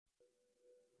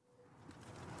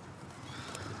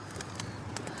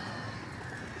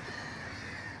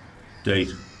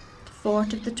Date.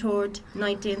 4th of the 3rd,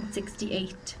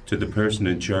 1968. To the person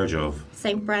in charge of.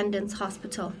 St Brendan's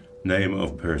Hospital. Name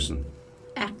of person.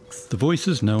 X. The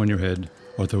voices now in your head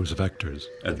are those of actors.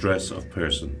 Address of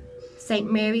person.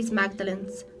 St Mary's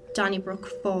Magdalene's, Donnybrook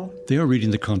 4. They are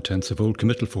reading the contents of old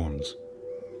committal forms.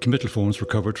 Committal forms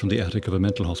recovered from the attic of a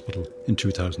mental hospital in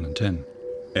 2010.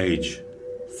 Age.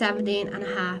 17 and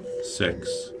a half.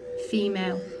 Sex.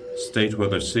 Female. State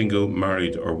whether single,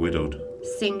 married or widowed.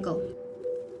 Single.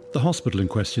 The hospital in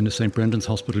question is St Brendan's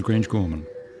Hospital, Grangegorman.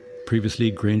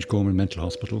 Previously Grangegorman Mental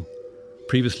Hospital.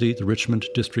 Previously the Richmond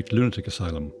District Lunatic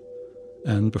Asylum.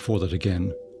 And before that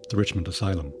again, the Richmond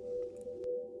Asylum.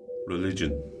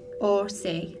 Religion. Or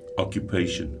say.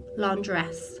 Occupation.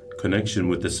 Laundress. Connection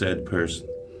with the said person.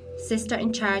 Sister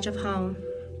in charge of home.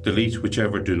 Delete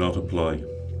whichever do not apply.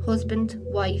 Husband,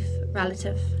 wife,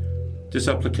 relative. This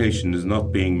application is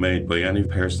not being made by any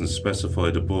person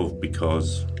specified above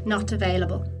because... Not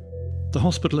available. The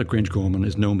hospital at Grangegorman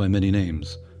is known by many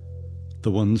names.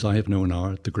 The ones I have known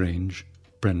are the Grange,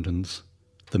 Brendan's,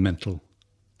 the Mental,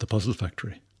 the Puzzle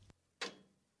Factory.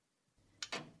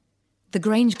 The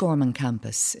Grangegorman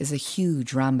campus is a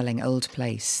huge, rambling old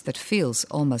place that feels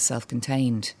almost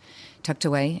self-contained, tucked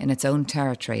away in its own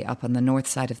territory up on the north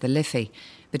side of the Liffey,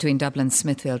 between Dublin's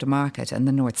Smithfield Market and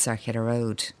the North Circular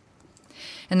Road.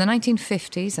 In the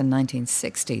 1950s and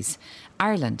 1960s,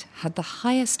 Ireland had the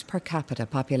highest per capita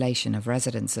population of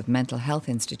residents of mental health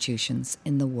institutions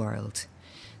in the world.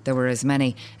 There were as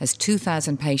many as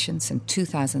 2,000 patients and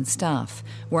 2,000 staff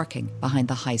working behind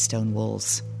the high stone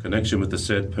walls. Connection with the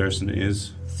said person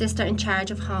is... Sister in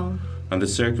charge of home. And the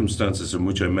circumstances in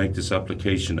which I make this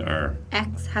application are...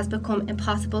 X has become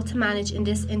impossible to manage in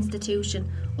this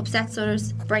institution, upsets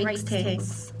others, breaks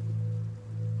things.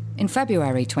 In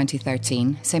February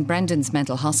 2013, St Brendan's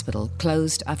Mental Hospital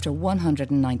closed after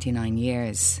 199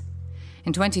 years.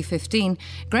 In 2015,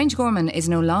 Grangegorman is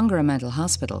no longer a mental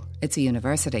hospital, it's a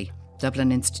university.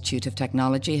 Dublin Institute of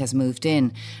Technology has moved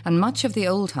in, and much of the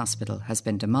old hospital has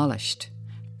been demolished.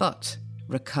 But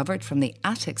recovered from the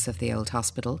attics of the old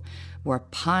hospital were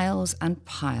piles and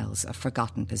piles of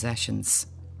forgotten possessions.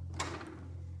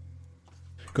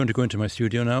 Going to go into my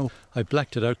studio now. I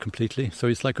blacked it out completely, so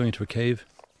it's like going into a cave.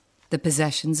 The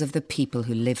possessions of the people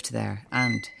who lived there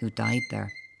and who died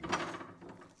there.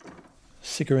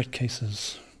 Cigarette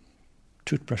cases,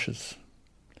 toothbrushes,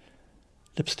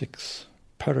 lipsticks,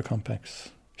 powder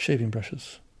compacts, shaving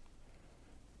brushes,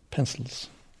 pencils,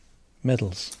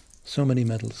 medals, so many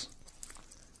medals.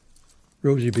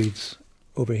 Rosary beads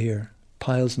over here,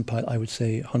 piles and piles, I would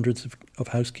say hundreds of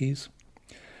house keys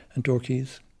and door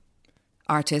keys.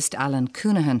 Artist Alan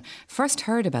Counihan first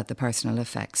heard about the personal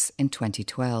effects in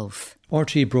 2012.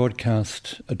 RT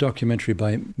broadcast a documentary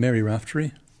by Mary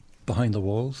Raftery, Behind the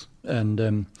Walls,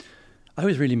 and I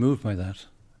was really moved by that.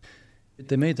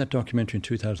 They made that documentary in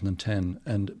 2010,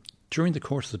 and during the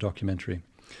course of the documentary,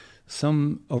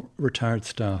 some retired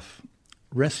staff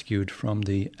rescued from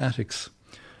the attics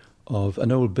of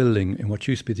an old building in what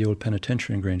used to be the old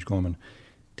penitentiary in Grangegorman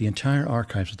the entire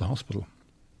archives of the hospital.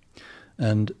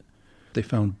 And they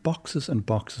found boxes and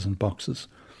boxes and boxes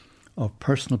of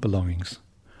personal belongings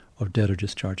of dead or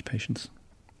discharged patients.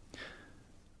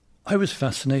 I was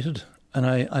fascinated, and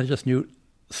I just knew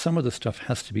some of the stuff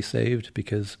has to be saved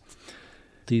because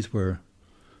these were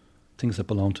things that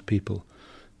belonged to people.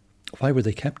 Why were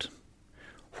they kept?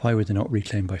 Why were they not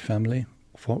reclaimed by family?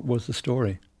 What was the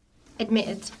story?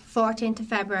 Admitted, 14th of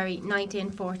February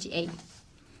 1948.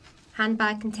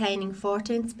 Handbag containing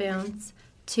 14 spoons,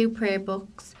 2 prayer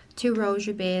books, 2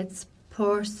 rosary beads,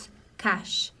 purse,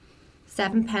 cash,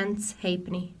 7 pence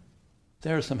halfpenny.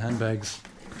 There are some handbags.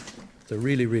 They're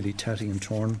really, really tatty and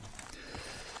torn.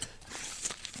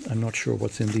 I'm not sure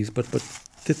what's in these, but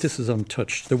this is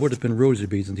untouched. There would have been rosary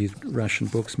beads in these ration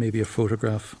books, maybe a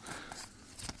photograph.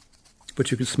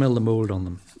 But you can smell the mould on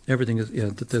them. Everything is,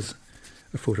 there's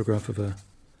a photograph of a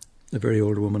very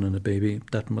old woman and a baby.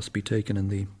 That must be taken in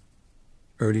the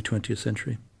early 20th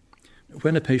century.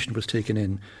 When a patient was taken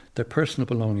in, their personal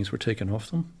belongings were taken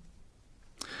off them.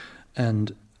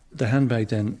 And the handbag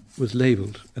then was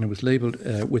labelled, and it was labelled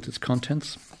with its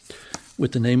contents,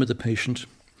 with the name of the patient,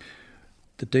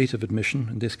 the date of admission,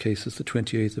 in this case is the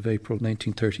 28th of April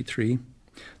 1933,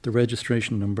 the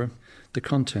registration number, the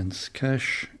contents,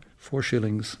 cash, 4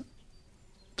 shillings,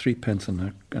 3 pence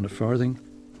and a farthing.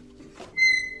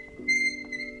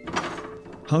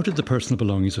 How did the personal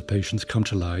belongings of patients come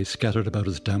to lie scattered about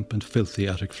its damp and filthy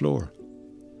attic floor?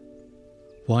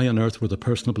 Why on earth were the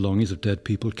personal belongings of dead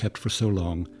people kept for so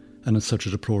long and in such a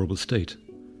deplorable state,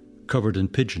 covered in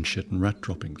pigeon shit and rat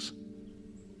droppings?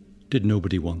 Did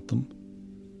nobody want them?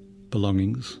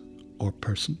 belongings or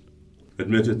person.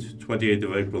 Admitted 28th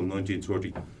of April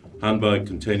 1930. Handbag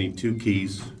containing 2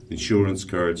 keys, insurance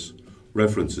cards,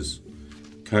 references,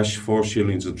 cash 4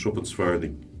 shillings and 3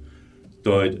 farthing.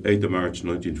 Died 8th of March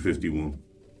 1951.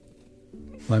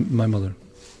 My mother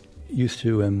used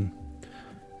to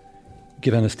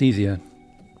give anaesthesia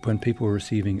when people were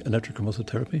receiving electroconvulsive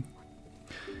therapy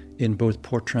in both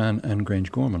Portrane and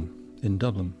Grangegorman in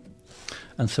Dublin.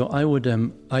 And so I would,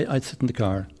 I'd sit in the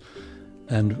car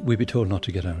and we'd be told not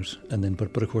to get out. And then,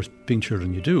 but of course, being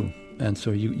children, you do. And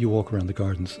so you walk around the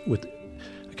gardens with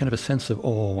a kind of a sense of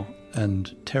awe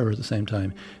and terror at the same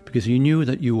time, because you knew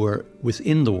that you were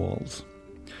within the walls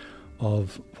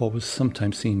of what was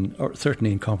sometimes seen, or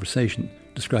certainly in conversation,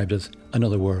 described as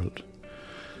another world.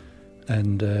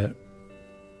 And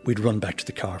we'd run back to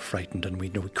the car frightened, and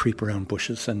we'd creep around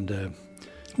bushes, and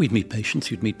we'd meet patients.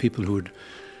 You'd meet people who would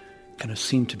kind of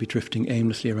seem to be drifting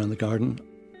aimlessly around the garden.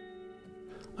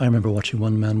 I remember watching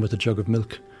one man with a jug of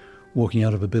milk walking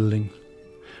out of a building,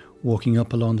 walking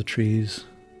up along the trees,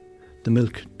 the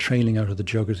milk trailing out of the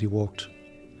jug as he walked,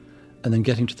 and then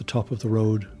getting to the top of the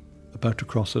road, about to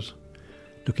cross it,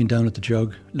 looking down at the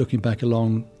jug, looking back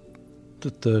along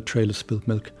the trail of spilt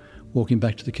milk, walking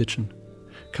back to the kitchen,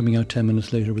 coming out 10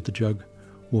 minutes later with the jug,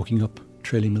 walking up,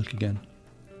 trailing milk again.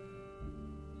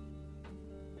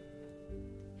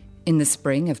 In the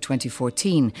spring of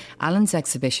 2014, Alan's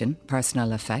exhibition,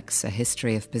 Personal Effects, A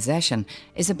History of Possession,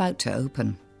 is about to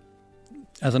open.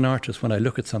 As an artist, when I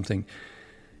look at something,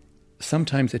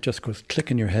 sometimes it just goes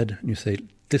click in your head and you say,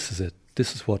 this is it,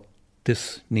 this is what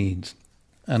this needs.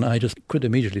 And I just could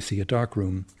immediately see a dark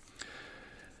room,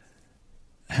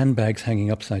 handbags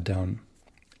hanging upside down,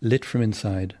 lit from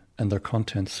inside, and their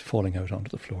contents falling out onto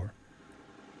the floor.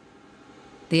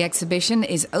 The exhibition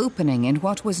is opening in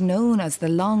what was known as the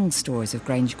long stores of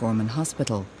Grangegorman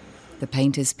Hospital. The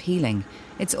paint is peeling.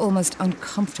 It's almost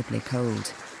uncomfortably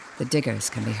cold. The diggers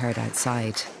can be heard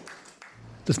outside.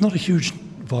 There's not a huge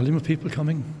volume of people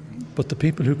coming, but the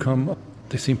people who come,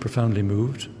 they seem profoundly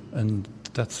moved, and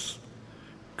that's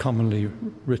commonly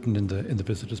written in the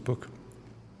visitor's book.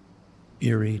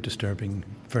 Eerie, disturbing,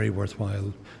 very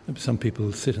worthwhile. Some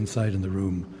people sit inside in the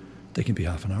room. They can be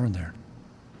half an hour in there.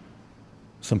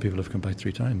 Some people have come by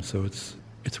 3 times, so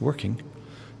it's working.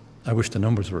 I wish the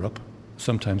numbers were up.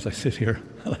 Sometimes I sit here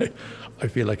and I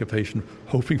feel like a patient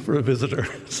hoping for a visitor.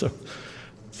 So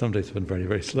some days have been very,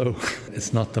 very slow.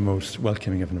 It's not the most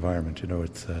welcoming of environment,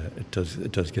 it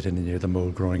does get in you, the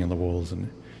mold growing on the walls, and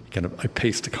I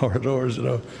pace the corridors,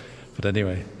 But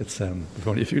anyway, we've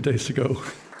only a few days to go.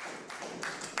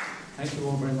 Thank you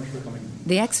all very much for coming.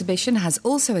 The exhibition has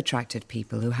also attracted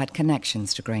people who had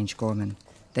connections to Grangegorman.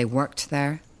 They worked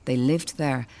there, they lived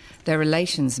there, their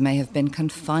relations may have been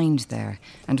confined there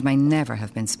and may never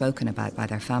have been spoken about by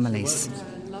their families.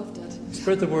 Loved it.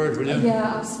 Spread the word, will you?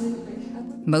 Yeah, absolutely.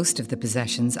 Most of the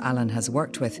possessions Alan has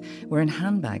worked with were in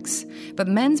handbags, but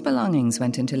men's belongings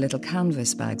went into little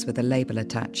canvas bags with a label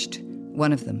attached.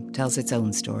 One of them tells its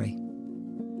own story.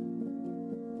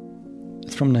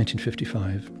 It's from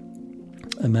 1955.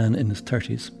 A man in his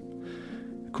 30s,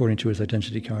 according to his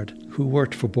identity card, who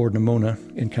worked for Bord na Móna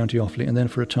in County Offaly and then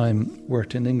for a time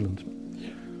worked in England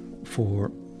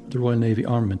for the Royal Navy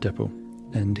Armament Depot.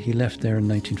 And he left there in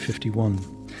 1951.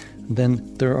 And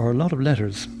then there are a lot of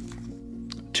letters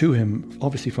to him,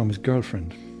 obviously from his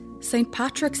girlfriend. St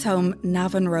Patrick's Home,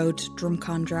 Navan Road,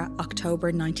 Drumcondra,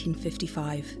 October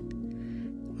 1955.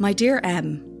 My dear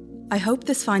M, I hope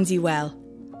this finds you well.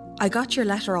 I got your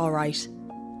letter all right.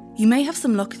 You may have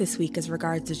some luck this week as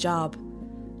regards a job.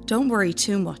 Don't worry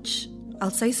too much. I'll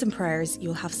say some prayers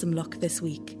you'll have some luck this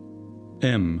week.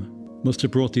 M must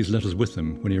have brought these letters with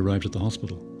him when he arrived at the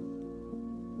hospital.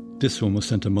 This one was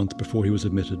sent a month before he was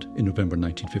admitted in November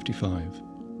 1955.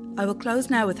 I will close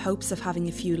now with hopes of having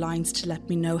a few lines to let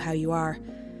me know how you are.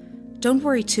 Don't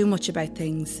worry too much about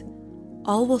things.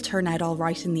 All will turn out all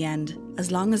right in the end,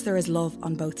 as long as there is love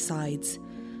on both sides.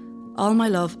 All my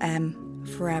love, M.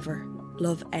 Forever.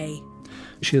 Love, A.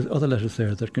 She has other letters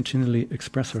there that continually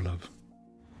express her love.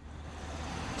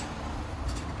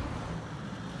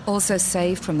 Also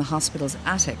saved from the hospital's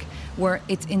attic were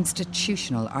its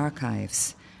institutional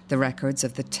archives, the records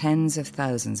of the tens of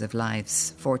thousands of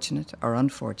lives, fortunate or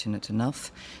unfortunate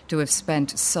enough to have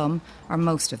spent some or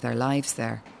most of their lives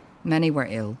there. Many were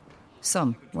ill,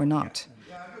 some were not.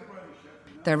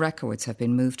 Their records have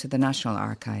been moved to the National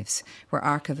Archives, where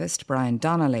archivist Brian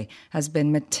Donnelly has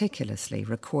been meticulously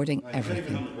recording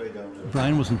everything.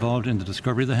 Brian was involved in the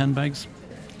discovery of the handbags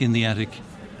in the attic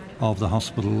of the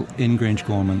hospital in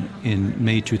Grangegorman in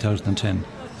May 2010.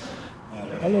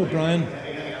 Hello, Brian.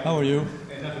 How are you?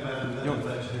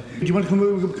 Do you want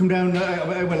to come down?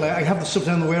 Well, I have the stuff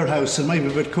down the warehouse. It might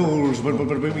be a bit cold, but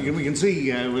we can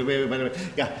see. So we'll be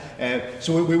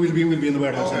in the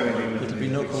warehouse. It'll be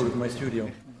no colder than my studio.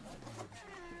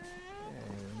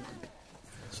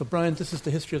 So, Brian, this is the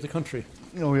history of the country.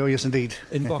 Oh, yes, indeed.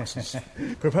 In boxes.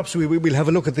 Perhaps we'll have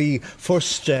a look at the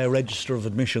first register of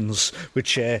admissions,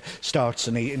 which starts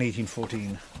in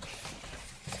 1814.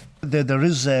 There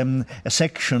is a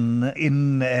section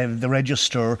in the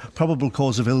register, probable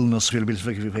cause of illness. It'll be a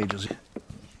few pages.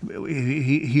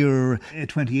 Here, a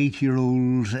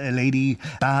 28-year-old lady,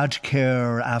 bad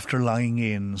care after lying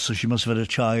in, so she must have had a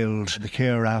child. The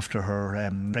care after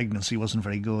her pregnancy wasn't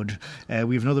very good.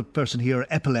 We have another person here,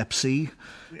 epilepsy.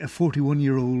 A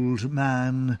 41-year-old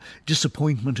man,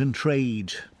 disappointment in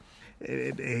trade.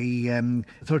 A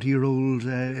 30-year-old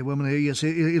woman, yes,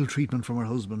 ill treatment from her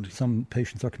husband. Some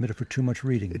patients are committed for too much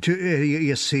reading.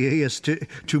 Too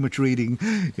much reading,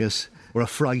 yes. Or a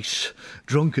fright,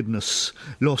 drunkenness,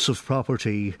 loss of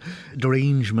property,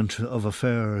 derangement of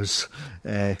affairs,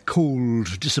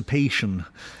 cold, dissipation,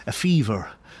 a fever.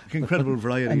 Incredible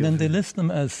variety. And then they list them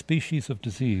as species of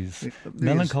disease.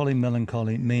 Melancholy,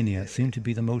 mania seem to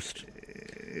be the most...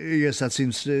 Yes, that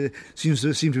seems to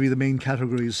be the main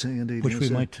categories, indeed. Which we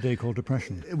might today call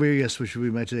depression. Which we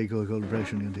might today call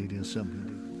depression, indeed, yes.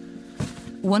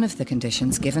 One of the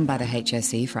conditions given by the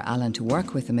HSE for Alan to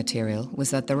work with the material was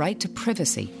that the right to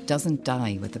privacy doesn't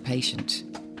die with the patient.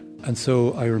 And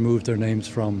so I removed their names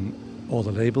from all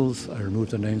the labels, I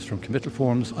removed their names from committal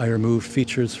forms, I removed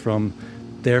features from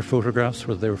their photographs,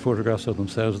 whether they were photographs of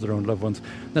themselves or their own loved ones.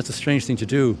 That's a strange thing to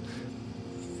do.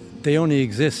 They only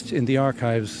exist in the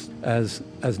archives as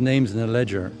names in a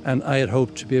ledger, and I had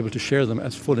hoped to be able to share them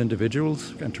as full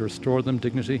individuals and to restore them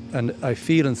dignity. And I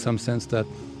feel in some sense that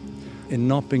in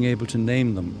not being able to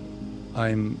name them,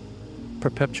 I'm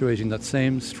perpetuating that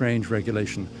same strange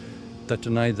regulation that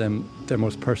denied them their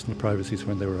most personal privacies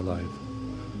when they were alive.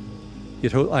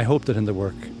 Yet I hope that in the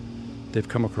work they've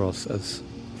come across as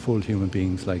full human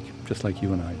beings, just like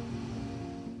you and I.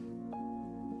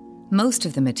 Most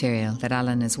of the material that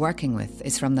Alan is working with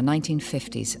is from the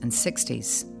 1950s and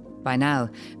 60s. By now,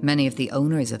 many of the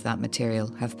owners of that material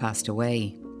have passed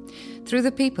away. Through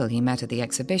the people he met at the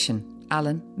exhibition,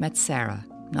 Alan met Sarah,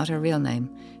 not her real name,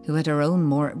 who had her own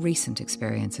more recent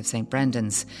experience of St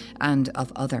Brendan's and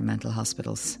of other mental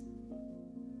hospitals.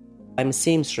 I'm a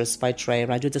seamstress by trade.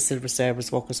 I do the civil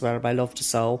service work as well, but I love to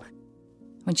sew.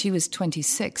 When she was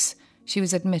 26, she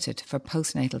was admitted for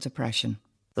postnatal depression.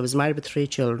 I was married with 3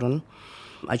 children.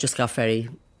 I just got very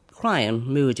crying,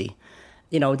 moody.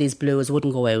 You know, these blues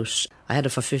wouldn't go out. I had it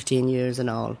for 15 years and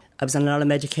all. I was on a lot of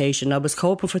medication. I was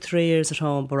coping for 3 years at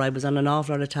home, but I was on an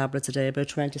awful lot of tablets a day, about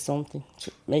 20-something,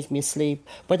 to make me sleep.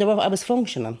 But I was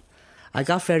functioning. I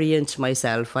got very into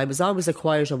myself. I was always a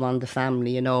quieter one in the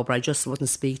family, but I just wouldn't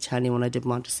speak to anyone. I didn't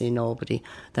want to see nobody.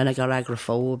 Then I got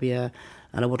agoraphobia,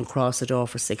 and I wouldn't cross the door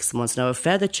for 6 months. Now, I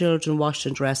fed the children, washed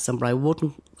and dressed them, but I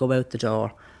wouldn't go out the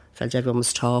door. I felt everyone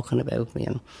was talking about me,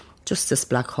 and just this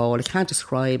black hole. I can't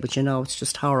describe it, it's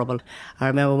just horrible. I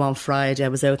remember one Friday I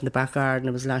was out in the back garden,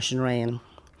 it was lashing rain,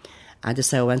 and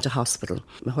just I went to hospital.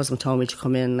 My husband told me to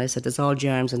come in, and I said, there's all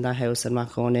germs in that house, I'm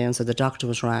not going in. So the doctor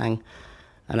was rang,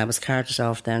 and I was carted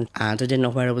off then, and I didn't know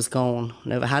where I was going.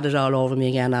 Now, if I had it all over me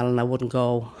again, Alan, I wouldn't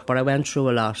go. But I went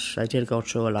through a lot. I did go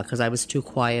through a lot, because I was too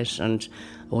quiet, and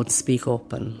I wouldn't speak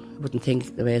up, and I wouldn't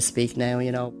think the way I speak now,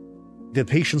 The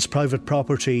patient's private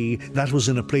property, that was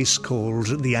in a place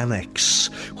called the Annex,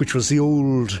 which was the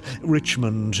old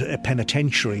Richmond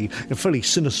penitentiary, a fairly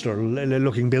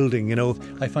sinister-looking building,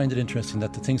 I find it interesting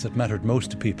that the things that mattered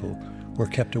most to people were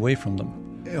kept away from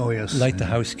them. Oh, yes. Like the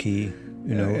house key,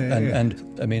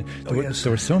 there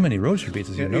were so many rosary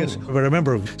beads, as you know. Yes. I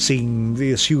remember seeing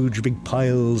these huge big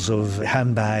piles of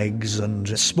handbags and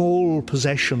small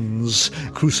possessions,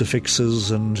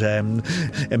 crucifixes and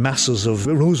masses of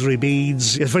rosary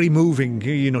beads. It's very moving,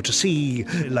 to see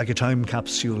like a time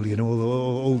capsule,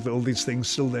 all these things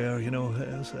still there,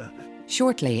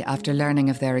 Shortly after learning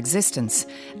of their existence,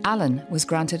 Alan was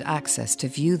granted access to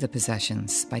view the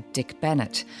possessions by Dick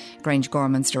Bennett,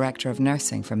 Grangegorman's director of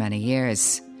nursing for many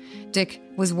years. Dick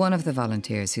was one of the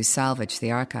volunteers who salvaged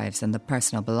the archives and the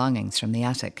personal belongings from the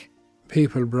attic.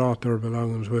 People brought their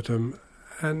belongings with them,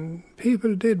 and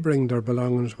people did bring their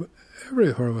belongings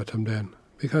everywhere with them then,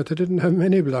 because they didn't have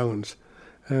many belongings.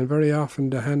 And very often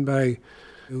the handbag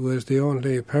was the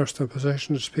only personal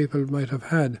possessions people might have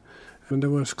had. And there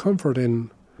was comfort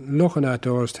in looking at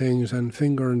those things and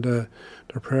fingering their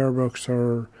prayer books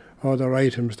or other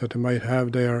items that they might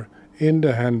have there in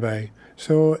the handbag.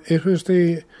 So it was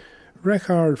the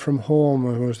record from home,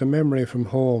 it was the memory from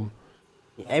home.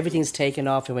 Everything's taken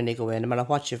off you when they go in. No matter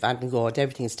what you've had and got,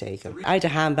 everything's taken. I had a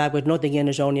handbag with nothing in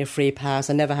it, only a free pass.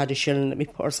 I never had a shilling in my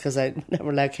purse because I never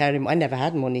allowed carrying. I never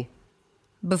had money.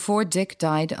 Before Dick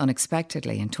died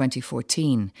unexpectedly in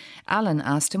 2014, Alan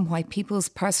asked him why people's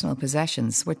personal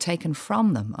possessions were taken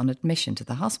from them on admission to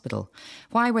the hospital.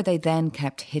 Why were they then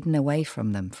kept hidden away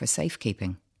from them for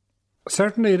safekeeping?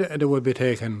 Certainly they would be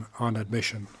taken on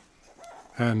admission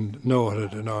and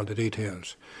noted in all the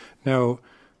details. Now,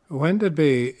 when they'd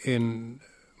be in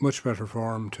much better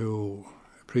form to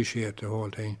appreciate the whole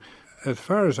thing, as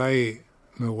far as I'm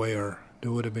aware, they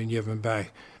would have been given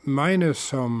back. Minus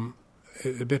some,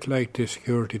 a bit like the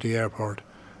security at the airport,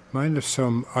 minus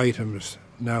some items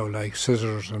now like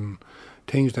scissors and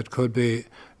things that could be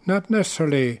not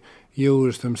necessarily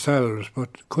used themselves,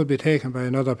 but could be taken by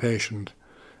another patient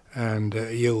and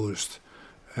used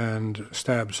and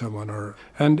stab someone.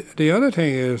 And the other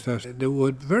thing is that there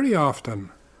would very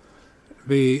often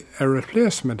be a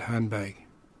replacement handbag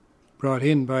brought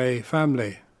in by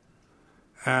family,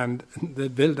 and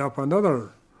they'd build up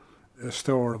another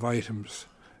store of items,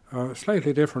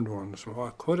 slightly different ones.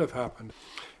 What could have happened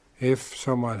if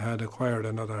someone had acquired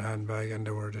another handbag and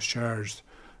they were discharged,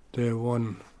 the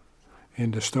one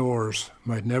in the stores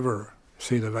might never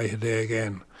see the light of day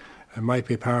again. It might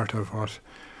be part of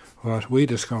what we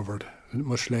discovered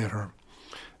much later.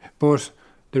 But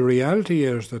the reality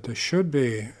is that there should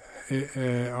be,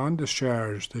 on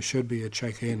discharge, there should be a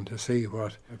check-in to see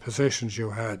what possessions you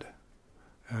had,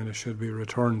 and it should be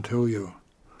returned to you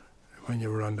when you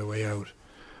were on the way out.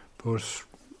 But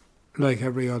like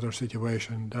every other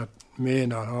situation, that may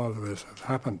not always have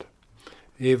happened.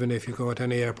 Even if you go to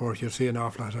any airport, you'll see an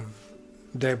awful lot of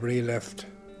debris left.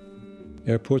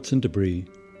 Airports and debris,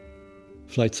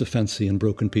 flights of fancy and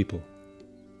broken people.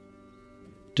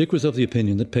 Dick was of the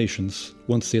opinion that patients,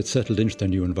 once they had settled into their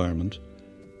new environment,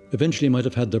 eventually might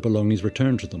have had their belongings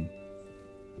returned to them.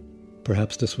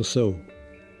 Perhaps this was so.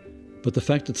 But the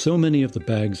fact that so many of the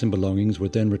bags and belongings were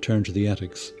then returned to the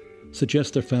attics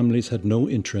suggests their families had no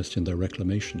interest in their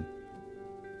reclamation.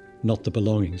 Not the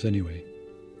belongings, anyway.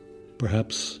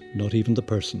 Perhaps not even the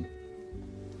person.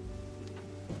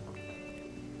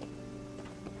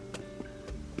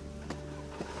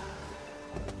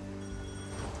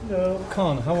 Hello.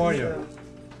 Con, how are you?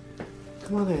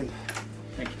 Come on in.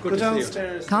 Good Go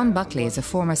downstairs. Con Buckley is a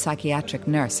former psychiatric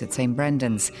nurse at St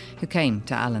Brendan's who came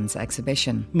to Alan's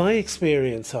exhibition. My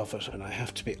experience of it, and I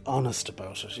have to be honest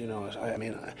about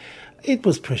it, it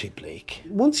was pretty bleak.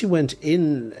 Once you went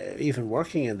in, even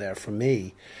working in there for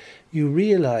me, you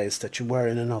realised that you were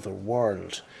in another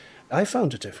world. I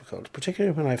found it difficult,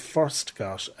 particularly when I first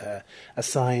got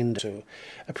assigned to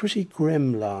a pretty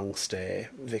grim long stay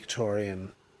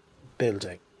Victorian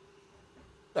building.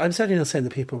 I'm certainly not saying the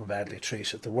people were badly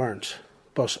treated, they weren't,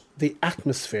 but the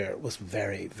atmosphere was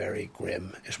very, very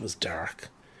grim. It was dark.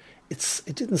 It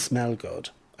didn't smell good.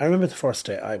 I remember the first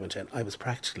day I went in, I was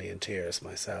practically in tears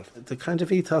myself. The kind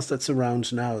of ethos that's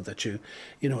around now, that you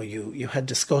had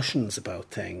discussions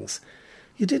about things.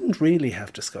 You didn't really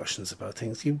have discussions about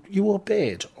things. You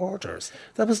obeyed orders.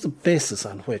 That was the basis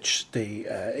on which the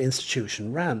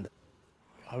institution ran.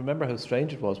 I remember how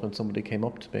strange it was when somebody came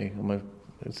up to me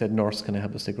and said, "Nurse, can I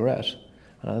have a cigarette?"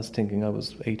 And I was thinking, I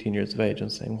was 18 years of age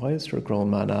and saying, why is there a grown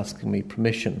man asking me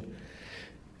permission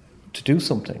to do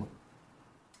something?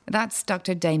 That's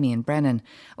Dr. Damien Brennan,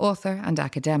 author and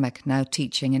academic, now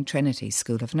teaching in Trinity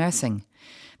School of Nursing.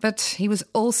 But he was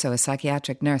also a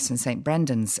psychiatric nurse in St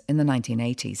Brendan's in the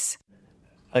 1980s.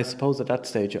 I suppose at that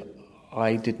stage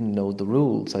I didn't know the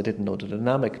rules, I didn't know the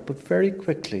dynamic, but very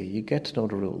quickly you get to know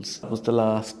the rules. It was the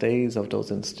last days of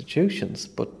those institutions,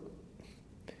 but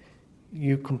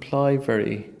you comply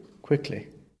very quickly.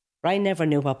 I never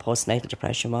knew what postnatal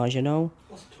depression was,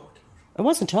 It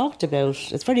wasn't talked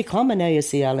about. It's very common now, you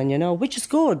see, Alan, which is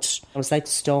good. It was like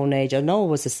the Stone Age. I know it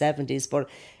was the 70s, but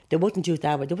they wouldn't do it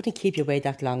that way. They wouldn't keep you away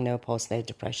that long now, postnatal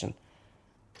depression.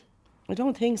 I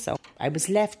don't think so. I was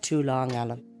left too long,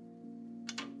 Alan.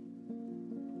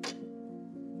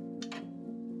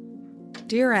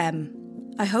 Dear Em,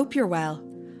 I hope you're well.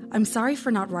 I'm sorry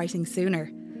for not writing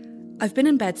sooner. I've been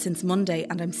in bed since Monday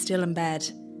and I'm still in bed.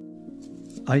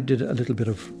 I did a little bit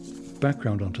of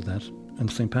background onto that, and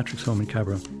St Patrick's Home in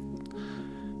Cabra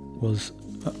was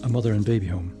a mother and baby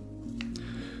home.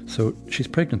 So she's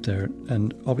pregnant there,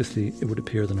 and obviously it would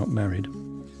appear they're not married.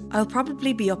 I'll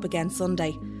probably be up again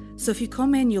Sunday, so if you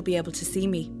come in you'll be able to see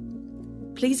me.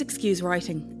 Please excuse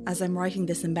writing, as I'm writing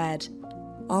this in bed.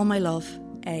 All my love,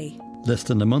 A. Less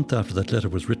than a month after that letter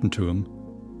was written to him,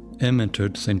 Em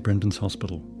entered St Brendan's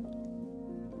Hospital.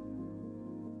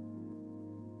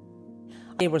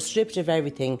 They were stripped of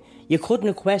everything. You couldn't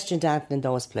have questioned anything in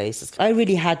those places. I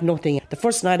really had nothing. The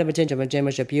first night I went into my gym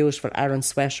was a beautiful Aaron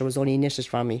sweater was only knitted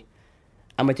for me.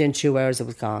 And within 2 hours it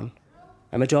was gone.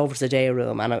 I went over to the day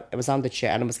room and it was on the chair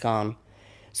and it was gone.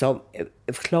 So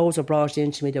if clothes were brought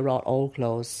into me, they were all old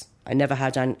clothes. I never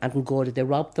had anything good. They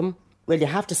robbed them. Well, you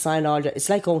have to sign all that. It's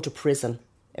like going to prison.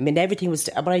 I mean, everything was...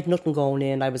 But I had nothing going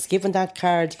in. I was given that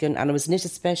cardigan and it was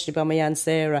knitted especially by my Aunt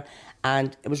Sarah,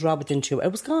 and it was robbed within 2 hours.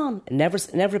 It was gone. It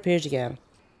never appeared again.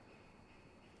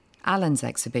 Alan's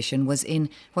exhibition was in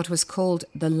what was called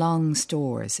the Long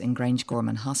Stores in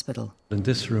Grangegorman Hospital. In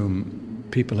this room,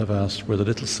 people have asked were the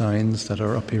little signs that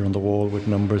are up here on the wall with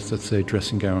numbers that say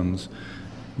dressing gowns,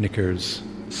 knickers,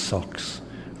 socks.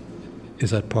 Is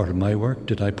that part of my work?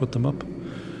 Did I put them up?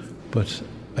 But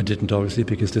I didn't, obviously,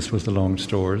 because this was the Long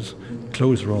Stores.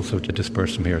 Clothes were also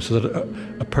dispersed from here, so that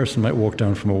a person might walk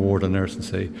down from a ward, a nurse, and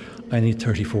say, I need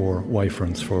 34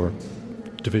 Y-fronts for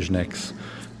Division X,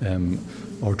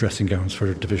 or dressing gowns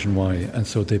for Division Y, and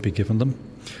so they'd be given them.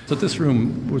 So this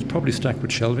room was probably stacked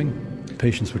with shelving.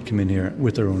 Patients would come in here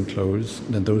with their own clothes,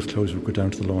 and then those clothes would go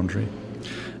down to the laundry.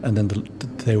 And then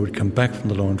they would come back from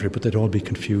the laundry, but they'd all be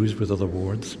confused with other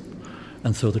wards.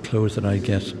 And so the clothes that I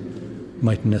get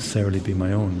mightn't necessarily be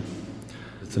my own.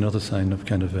 It's another sign of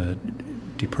kind of a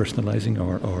depersonalising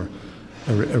or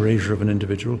erasure of an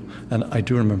individual. And I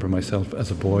do remember myself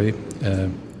as a boy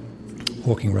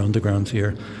walking around the grounds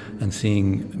here and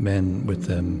seeing men with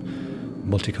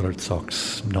multicoloured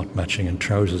socks not matching and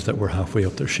trousers that were halfway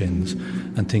up their shins,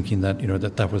 and thinking that, you know,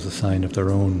 that was a sign of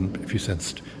their own, if you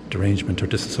sensed, derangement or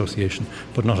disassociation,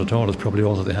 but not at all. It's probably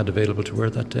all that they had available to wear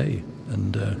that day.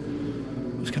 And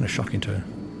it was kind of shocking to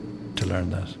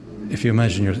learn that. If you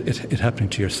imagine it happening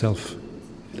to yourself,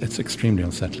 it's extremely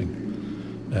unsettling.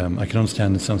 I can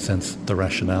understand in some sense the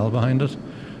rationale behind it,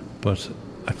 but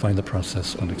I find the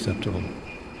process unacceptable.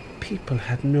 People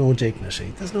had no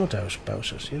dignity. There's no doubt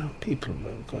about it. You know, people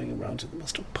were going around in the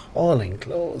most appalling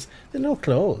clothes. They had no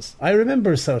clothes. I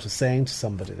remember sort of saying to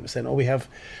somebody, they were saying,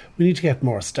 we need to get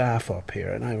more staff up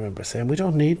here. And I remember saying, we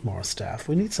don't need more staff.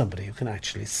 We need somebody who can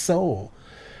actually sew.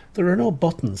 There are no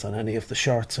buttons on any of the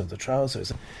shirts or the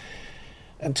trousers.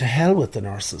 And to hell with the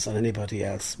nurses and anybody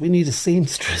else. We need a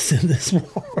seamstress in this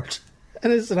ward.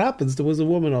 And as it happens, there was a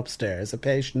woman upstairs, a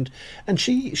patient, and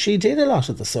she did a lot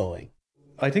of the sewing.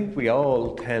 I think we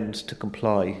all tend to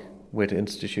comply with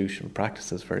institutional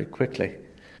practices very quickly.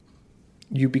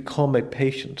 You become a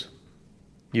patient.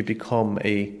 You become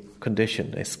a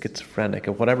condition, a schizophrenic,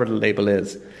 or whatever the label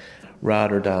is,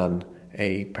 rather than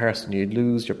a person. You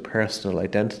lose your personal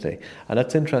identity. And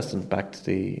that's interesting, back to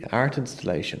the art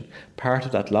installation. Part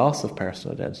of that loss of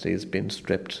personal identity is being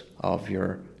stripped of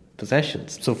your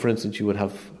possessions. So, for instance, you would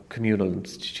have communal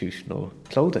institutional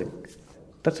clothing.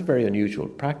 That's a very unusual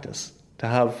practice. To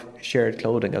have shared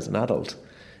clothing as an adult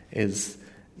is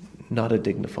not a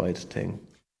dignified thing.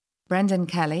 Brendan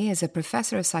Kelly is a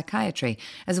professor of psychiatry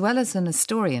as well as an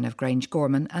historian of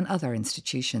Grangegorman and other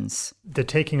institutions. The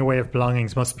taking away of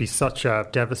belongings must be such a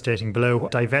devastating blow,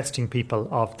 divesting people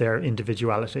of their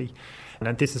individuality.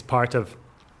 And this is part of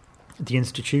the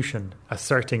institution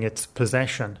asserting its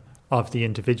possession of the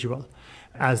individual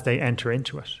as they enter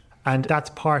into it. And that's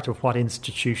part of what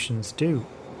institutions do.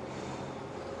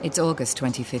 It's August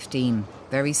 2015.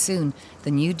 Very soon,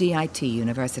 the new DIT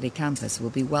University campus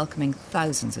will be welcoming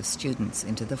thousands of students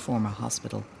into the former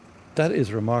hospital. That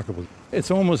is remarkable. It's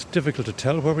almost difficult to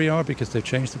tell where we are because they've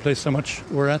changed the place so much.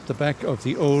 We're at the back of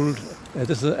the old...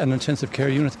 this is an intensive care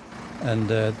unit. And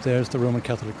there's the Roman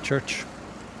Catholic Church.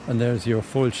 And there's your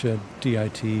Fulcha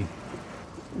DIT.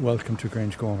 Welcome to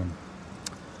Grangegorman.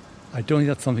 I don't think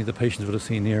that's something the patients would have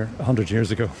seen here 100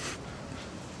 years ago.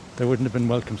 There wouldn't have been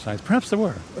welcome signs. Perhaps there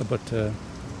were, but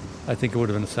I think it would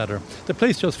have been sadder. The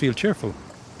place does feel cheerful.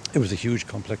 It was a huge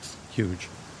complex, huge.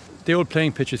 The old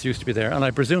playing pitches used to be there, and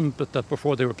I presume that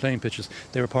before they were playing pitches,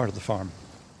 they were part of the farm.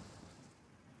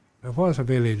 It was a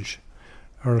village,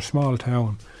 or a small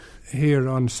town. Here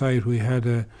on site we had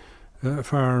a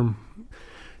farm,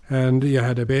 and you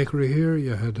had a bakery here,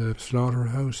 you had a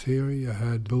slaughterhouse here, you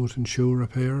had boot and shoe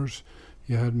repairs,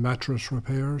 you had mattress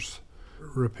repairs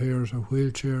of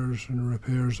wheelchairs and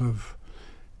repairs of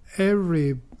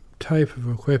every type of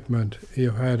equipment. You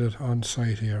had it on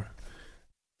site here.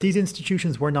 These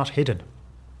institutions were not hidden.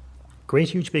 Great,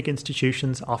 huge, big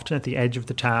institutions, often at the edge of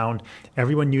the town.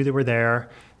 Everyone knew they were there.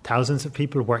 Thousands of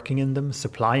people working in them,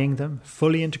 supplying them,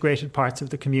 fully integrated parts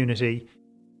of the community.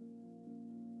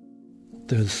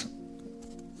 There's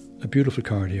a beautiful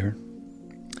card here,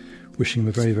 wishing him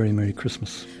a very, very Merry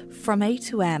Christmas. From A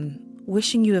to M,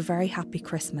 wishing you a very happy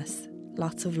Christmas.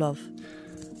 Lots of love.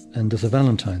 And there's a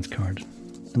Valentine's card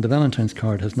And the Valentine's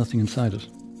card has nothing inside it.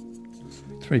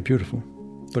 It's very beautiful,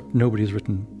 but nobody's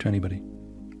written to anybody.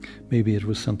 Maybe it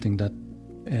was something that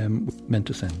meant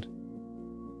to send.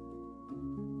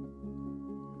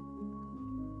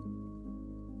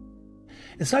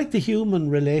 It's like the human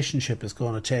relationship is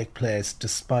going to take place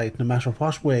despite, no matter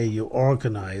what way you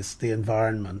organise the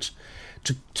environment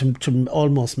to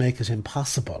almost make it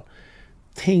impossible.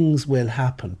 Things will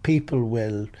happen. People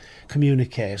will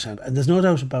communicate, and there's no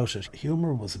doubt about it.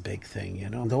 Humour was a big thing, you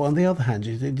know. Though on the other hand,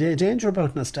 the danger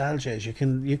about nostalgia is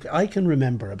I can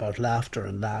remember about laughter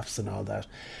and laughs and all that,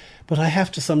 but I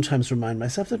have to sometimes remind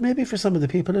myself that maybe for some of the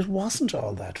people it wasn't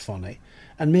all that funny.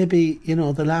 And maybe, you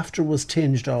know, the laughter was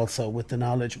tinged also with the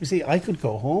knowledge. You see, I could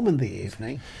go home in the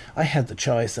evening. I had the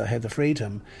choice. I had the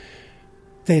freedom.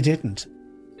 They didn't.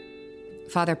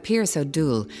 Father Pierce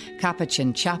O'Doul,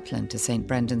 Capuchin chaplain to St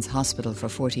Brendan's Hospital for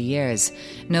 40 years,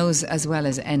 knows as well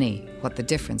as any what the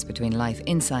difference between life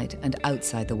inside and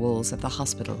outside the walls of the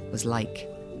hospital was like.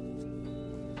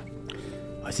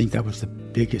 I think that was the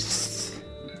biggest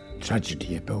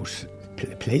tragedy about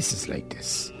places like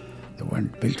this. They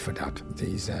weren't built for that.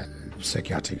 These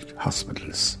psychiatric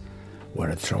hospitals were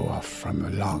a throw-off from a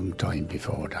long time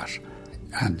before that,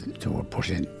 and they were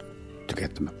put in to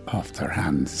get them off their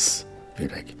hands, if you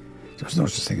like. There was no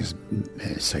such thing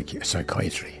as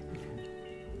psychiatry.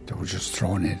 They were just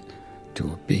thrown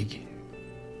into a big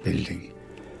building,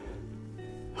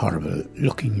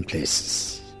 horrible-looking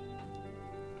places.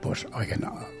 But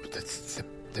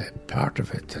the part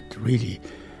of it that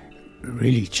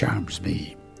really charms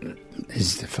me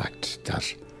is the fact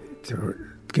that they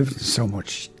were given so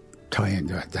much time,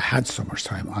 they had so much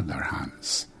time on their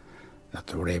hands that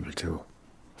they were able to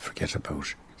forget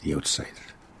about the outside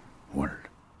world.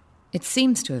 It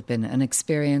seems to have been an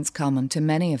experience common to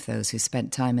many of those who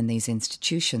spent time in these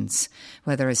institutions,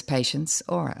 whether as patients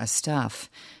or as staff,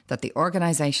 that the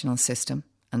organisational system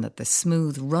and that the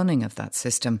smooth running of that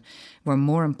system were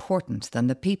more important than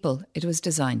the people it was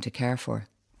designed to care for.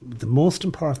 The most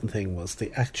important thing was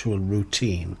the actual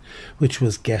routine, which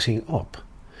was getting up,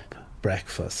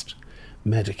 breakfast,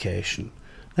 medication,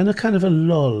 and a kind of a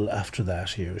lull after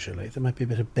that usually. There might be a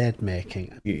bit of bed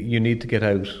making. You need to get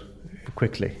out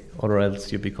quickly, or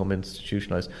else you become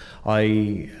institutionalised.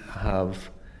 I have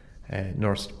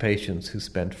nursed patients who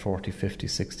spent 40, 50,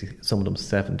 60, some of them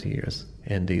 70 years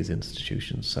in these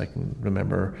institutions. I can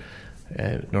remember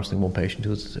nursing one patient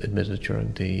who was admitted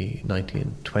during the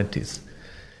 1920s.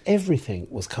 Everything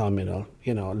was communal,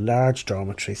 you know, large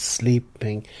dormitories,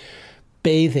 sleeping,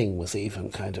 bathing was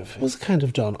kind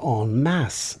of done en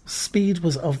masse. Speed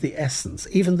was of the essence,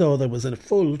 even though there was a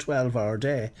full 12-hour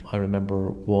day. I remember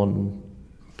one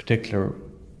particular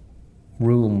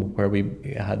room where we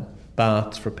had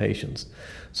baths for patients.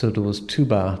 So there was 2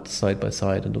 baths side by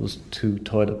side, and there was 2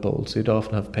 toilet bowls. So you'd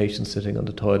often have patients sitting on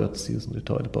the toilets using the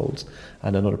toilet bowls,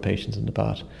 and another patient in the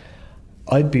bath.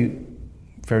 I'd be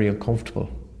very uncomfortable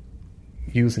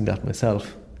using that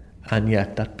myself, and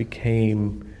yet that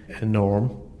became a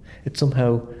norm. It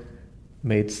somehow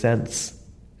made sense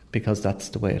because that's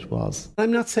the way it was.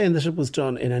 I'm not saying that it was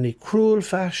done in any cruel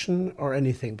fashion or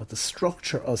anything, but the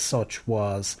structure as such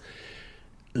was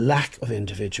lack of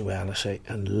individuality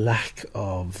and lack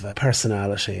of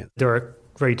personality. There are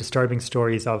very disturbing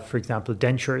stories of, for example,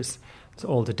 dentures. So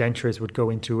all the dentures would go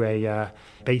into a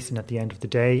basin at the end of the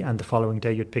day, and the following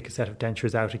day you'd pick a set of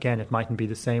dentures out again. It mightn't be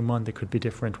the same one, they could be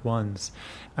different ones.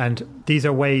 And these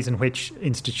are ways in which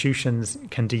institutions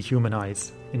can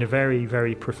dehumanise in a very,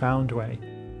 very profound way.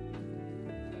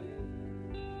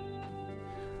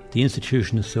 The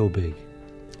institution is so big,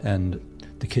 and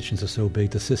the kitchens are so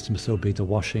big, the system is so big, the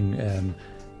washing,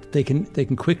 they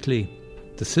can quickly...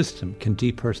 The system can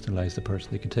depersonalise the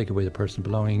person. They can take away the personal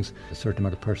belongings, a certain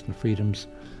amount of personal freedoms.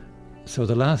 So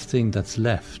the last thing that's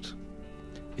left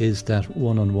is that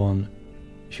one-on-one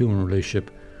human relationship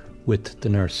with the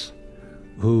nurse,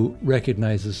 who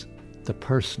recognises the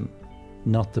person,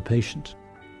 not the patient.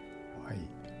 I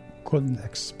couldn't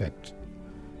expect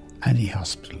any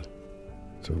hospital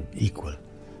to equal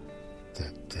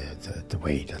the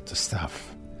way that the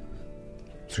staff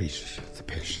treated the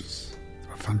patients. They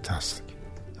were fantastic.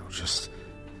 Just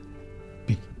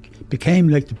became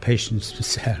like the patients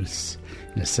themselves,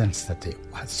 in a sense that they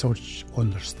had such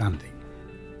understanding.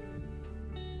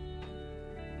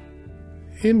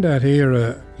 In that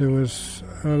era, there was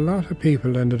a lot of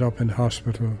people ended up in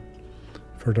hospital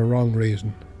for the wrong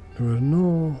reason. There was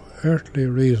no earthly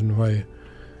reason why.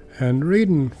 And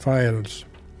reading files,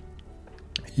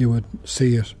 you would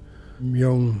see it.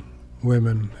 Young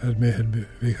women admitted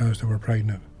because they were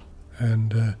pregnant.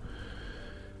 And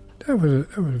that was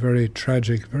very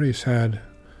tragic, very sad.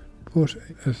 But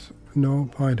there's no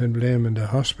point in blaming the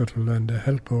hospital and the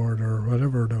health board or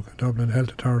whatever, the Dublin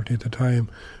Health Authority at the time,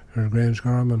 or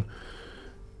Grangegorman.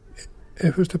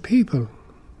 It was the people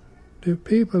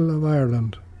of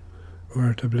Ireland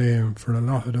were to blame for a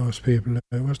lot of those people.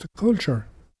 It was the culture.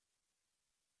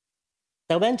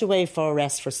 I went away for a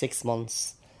rest for 6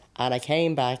 months and I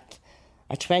came back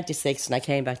at 26 and I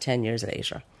came back 10 years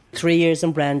later. 3 years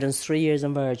in Brandon's, 3 years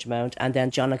in Virgmount, and then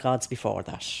John O'God's before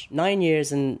that. 9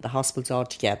 years in the hospitals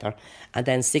altogether, and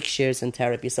then 6 years in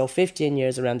therapy, so 15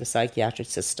 years around the psychiatric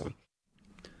system.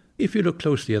 If you look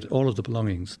closely at all of the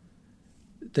belongings,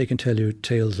 they can tell you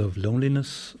tales of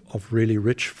loneliness, of really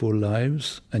rich, full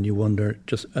lives, and you wonder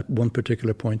just at one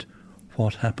particular point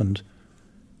what happened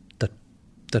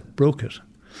that broke it.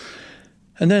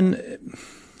 And then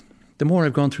the more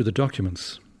I've gone through the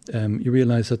documents, you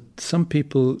realise that some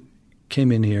people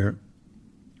came in here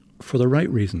for the right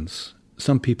reasons.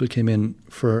 Some people came in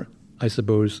for, I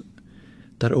suppose,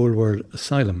 that old word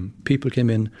asylum. People came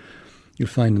in, you'll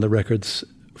find in the records,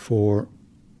 for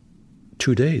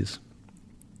 2 days.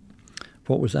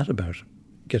 What was that about?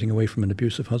 Getting away from an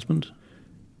abusive husband?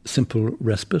 Simple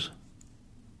respite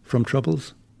from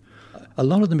troubles? A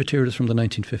lot of the material is from the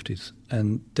 1950s,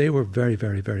 and they were very,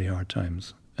 very, very hard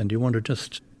times. And you wonder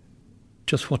just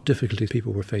what difficulties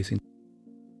people were facing.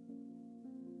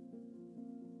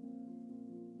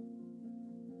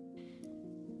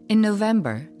 In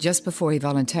November, just before he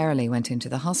voluntarily went into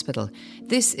the hospital,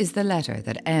 this is the letter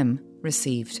that M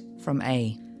received from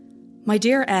A. My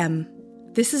dear M,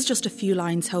 this is just a few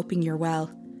lines hoping you're well.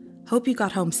 Hope you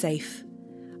got home safe.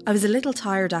 I was a little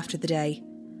tired after the day.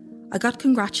 I got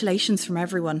congratulations from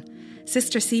everyone.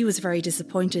 Sister C was very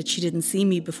disappointed she didn't see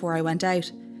me before I went out.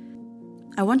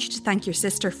 I want you to thank your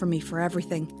sister for me for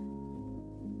everything.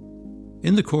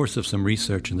 In the course of some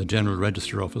research in the General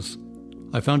Register Office,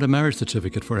 I found a marriage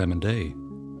certificate for M and A.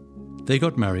 They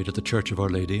got married at the Church of Our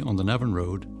Lady on the Navan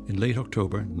Road in late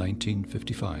October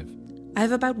 1955. I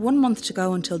have about 1 month to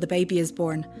go until the baby is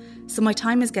born, so my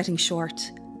time is getting short.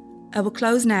 I will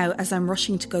close now as I'm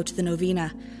rushing to go to the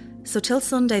novena. So till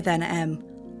Sunday then, M.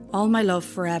 All my love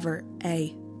forever,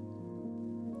 A.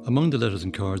 Among the letters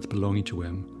and cards belonging to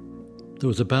M, there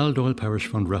was a Baldoyle Parish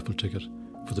Fund raffle ticket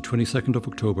for the 22nd of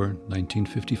October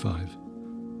 1955.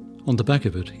 On the back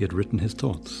of it, he had written his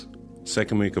thoughts.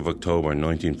 2nd week of October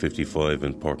 1955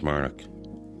 in Portmarnock.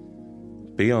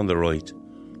 Be on the right,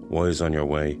 wise on your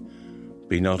way.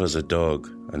 Be not as a dog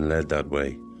and led that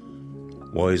way.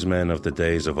 Wise men of the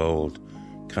days of old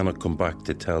cannot come back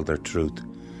to tell their truth.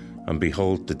 And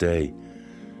behold today,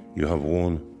 you have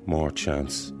one more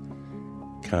chance.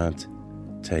 Can't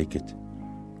take it.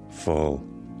 Fall,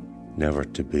 never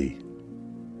to be.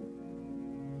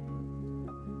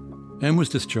 M was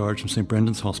discharged from St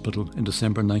Brendan's Hospital in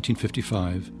December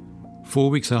 1955, 4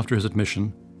 weeks after his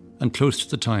admission and close to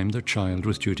the time their child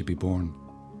was due to be born.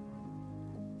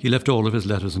 He left all of his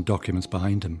letters and documents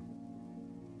behind him.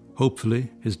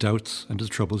 Hopefully, his doubts and his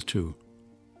troubles too.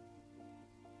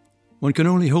 One can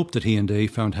only hope that he and A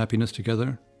found happiness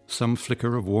together, some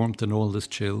flicker of warmth in all this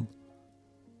chill.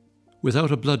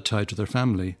 Without a blood tie to their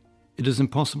family, it is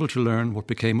impossible to learn what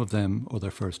became of them or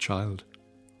their first child.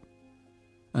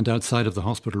 And outside of the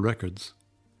hospital records,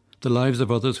 the lives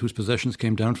of others whose possessions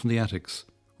came down from the attics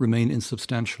remain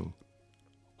insubstantial,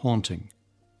 haunting,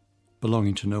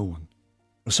 belonging to no one.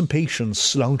 Some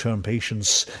patients, long-term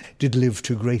patients, did live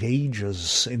to great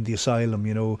ages in the asylum,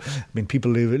 you know. I mean,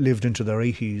 people lived into their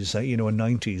 80s, and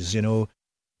 90s, you know.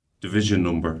 Division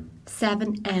number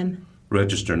 7M.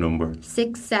 Register number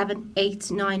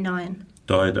 67899.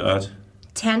 Died at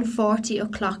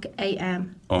 10:40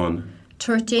 a.m. on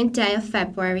 13th day of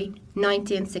February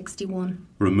 1961.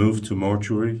 Removed to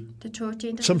mortuary. The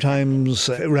 13th. Sometimes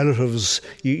relatives,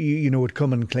 would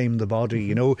come and claim the body.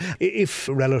 You know, if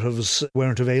relatives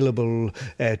weren't available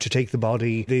to take the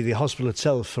body, the hospital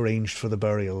itself arranged for the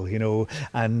burial. You know,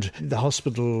 and the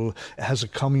hospital has a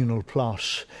communal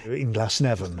plot in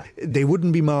Glasnevin. They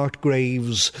wouldn't be marked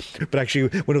graves, but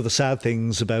actually, one of the sad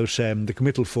things about the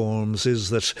committal forms is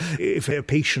that if a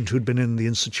patient who'd been in the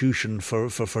institution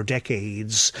for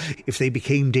decades, if they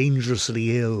became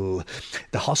dangerously ill,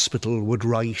 the hospital would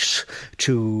write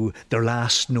to their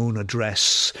last known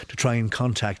address to try and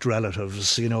contact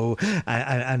relatives, and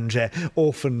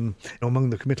often among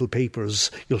the committal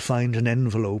papers you'll find an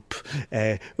envelope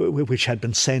which had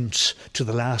been sent to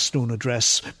the last known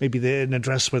address, maybe an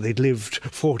address where they'd lived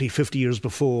 40, 50 years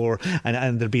before,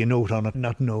 and there'd be a note on it,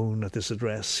 not known at this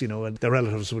address, and the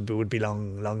relatives would be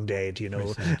long dead,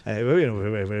 very,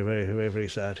 very, very, very, very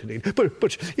sad indeed.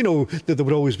 But there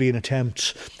would always be an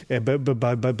attempt by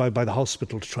the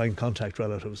hospital to try and contact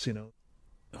relatives, you know.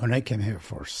 When I came here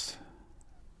first,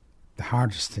 the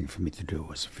hardest thing for me to do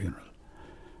was a funeral,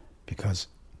 because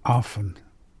often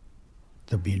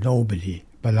there'd be nobody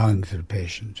belonging to the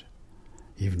patient,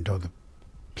 even though the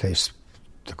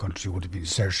country would have been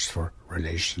searched for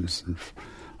relations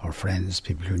or friends,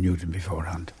 people who knew them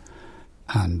beforehand.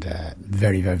 And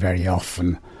very, very, very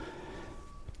often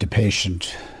the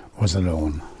patient was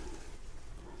alone.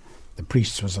 The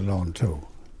priest was alone too,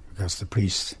 because the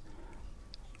priest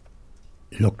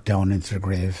looked down into the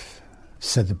grave,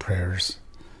 said the prayers,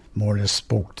 more or less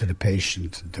spoke to the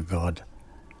patient and to God.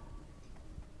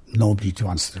 Nobody to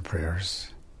answer the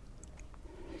prayers.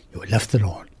 You were left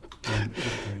alone.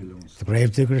 The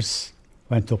grave diggers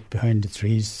went up behind the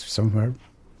trees somewhere,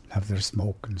 have their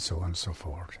smoke and so on and so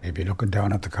forth. They'd be looking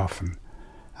down at the coffin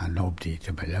and nobody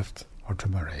to my left or to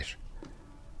my right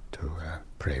to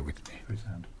pray with me.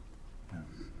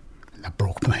 That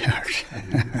broke my heart.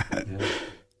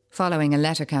 Following a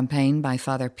letter campaign by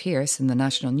Father Pierce in the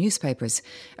national newspapers,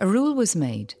 a rule was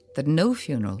made that no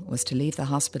funeral was to leave the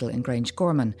hospital in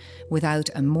Grangegorman without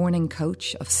a mourning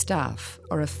coach of staff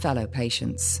or of fellow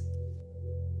patients.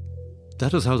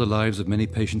 That is how the lives of many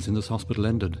patients in this hospital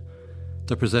ended.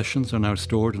 Their possessions are now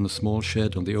stored in a small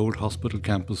shed on the old hospital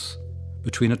campus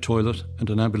between a toilet and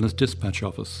an ambulance dispatch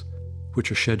office,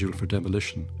 which are scheduled for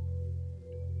demolition.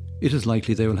 It is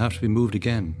likely they will have to be moved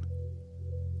again,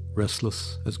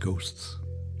 restless as ghosts.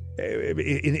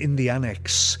 In the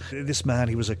annex, this man,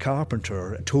 he was a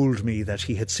carpenter, told me that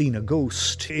he had seen a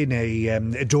ghost in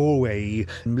a doorway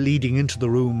leading into the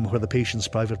room where the patient's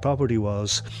private property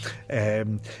was.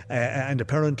 And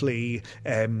apparently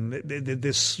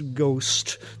this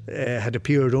ghost had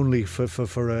appeared only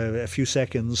for a few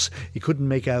seconds. He couldn't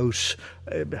make out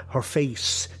her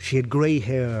face. She had grey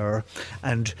hair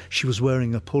and she was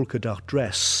wearing a polka dot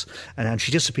dress, and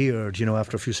she disappeared, you know,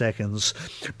 after a few seconds.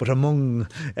 But among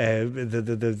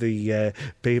the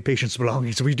patient's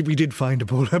belongings, we did find a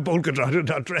polka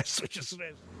dot dress, which is...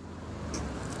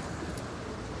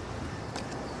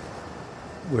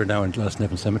 We're now in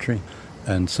Glasnevin Cemetery,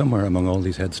 and somewhere among all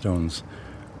these headstones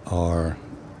are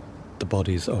the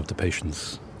bodies of the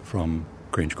patients from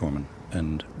Grangegorman,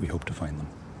 and we hope to find them.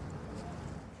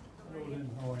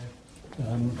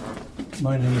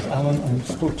 My name is Alan. I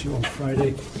spoke to you on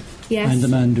Friday. Yes. I'm the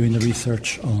man doing the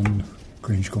research on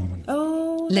Grangegorman.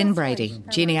 Oh, Lynn Brady,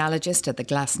 genealogist at the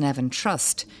Glasnevin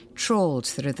Trust, trawled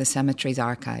through the cemetery's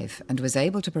archive and was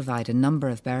able to provide a number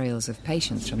of burials of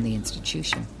patients from the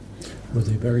institution. Were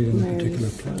they buried in a particular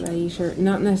plot? Later,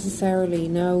 not necessarily.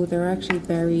 No, they're actually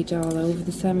buried all over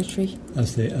the cemetery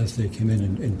As they came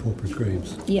in paupers'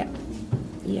 graves. Yeah.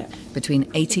 Between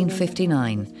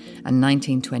 1859 and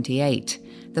 1928,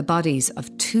 the bodies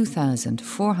of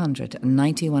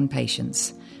 2,491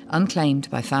 patients, unclaimed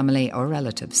by family or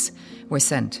relatives, were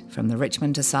sent from the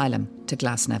Richmond Asylum to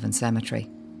Glasnevin Cemetery.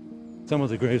 Some of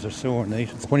the graves are so ornate.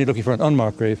 When you're looking for an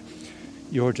unmarked grave,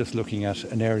 you're just looking at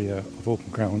an area of open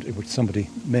ground in which somebody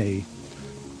may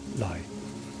lie,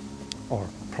 or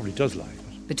probably does lie.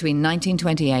 Between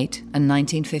 1928 and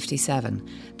 1957,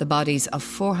 the bodies of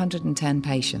 410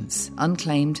 patients,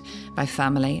 unclaimed by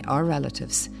family or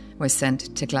relatives, were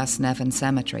sent to Glasnevin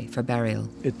Cemetery for burial.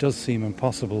 It does seem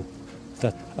impossible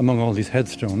that among all these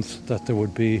headstones that there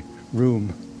would be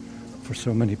room for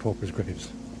so many paupers' graves.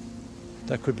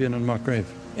 That could be an unmarked grave.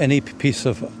 Any piece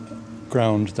of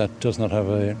ground that does not have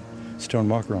a stone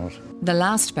marker on it. The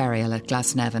last burial at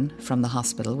Glasnevin from the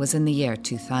hospital was in the year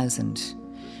 2000.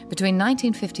 Between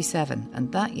 1957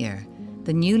 and that year,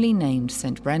 the newly named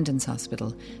St Brendan's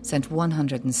Hospital sent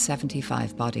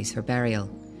 175 bodies for burial.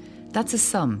 That's a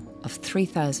sum of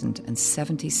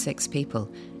 3,076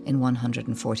 people in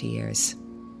 140 years.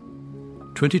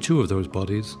 22 of those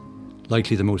bodies,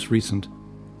 likely the most recent,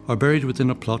 are buried within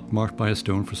a plot marked by a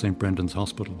stone for St Brendan's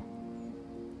Hospital.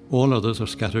 All others are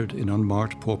scattered in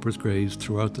unmarked paupers' graves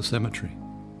throughout the cemetery,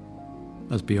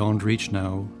 as beyond reach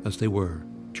now as they were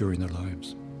during their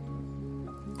lives.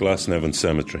 Glasnevin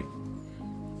Cemetery.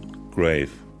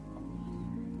 Grave.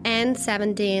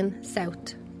 N17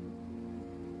 South.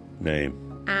 Name.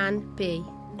 Anne B.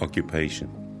 Occupation.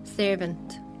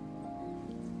 Servant.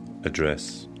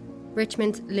 Address.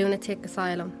 Richmond Lunatic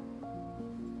Asylum.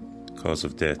 Cause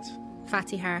of death.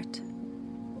 Fatty heart.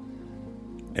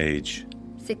 Age.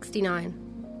 69.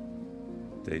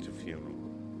 Date of funeral.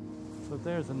 So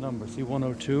there's a number, see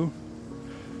 102.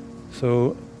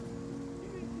 So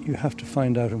you have to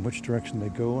find out in which direction they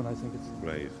go, and I think it's...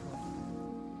 Grave.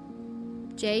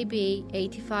 JB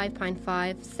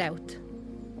 85.5 South.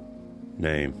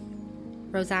 Name.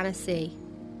 Rosanna C.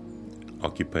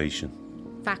 Occupation.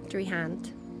 Factory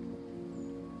hand.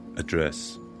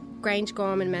 Address.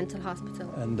 Grangegorman Mental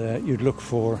Hospital. And you'd look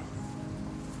for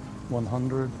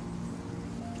 100.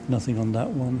 Nothing on that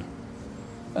one.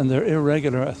 And they're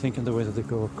irregular, I think, in the way that they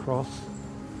go across.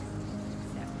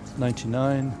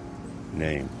 99.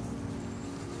 Name.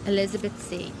 Elizabeth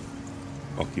C.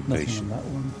 Occupation. Nothing on that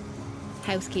one.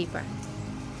 Housekeeper.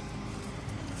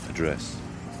 Address.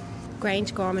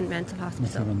 Grangegorman Mental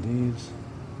Hospital. Nothing on these.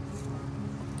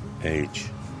 Age.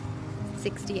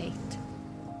 68.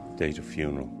 Date of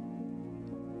funeral.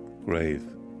 Grave.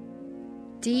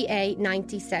 DA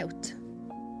 90 South.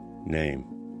 Name.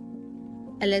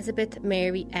 Elizabeth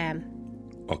Mary M.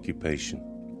 Occupation.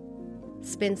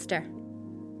 Spinster.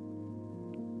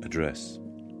 Address.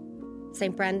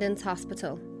 St Brendan's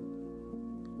Hospital.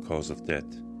 Cause of death.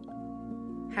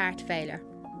 Heart failure.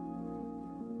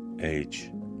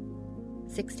 Age.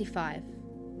 65.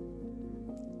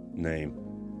 Name.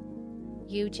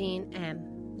 Eugene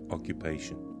M.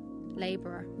 Occupation.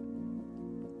 Labourer.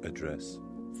 Address.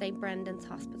 St Brendan's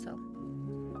Hospital.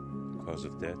 Cause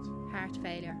of death. Heart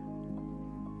failure.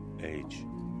 Age.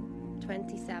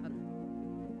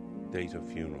 27. Date of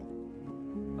funeral.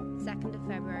 2nd of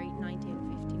February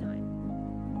 1959.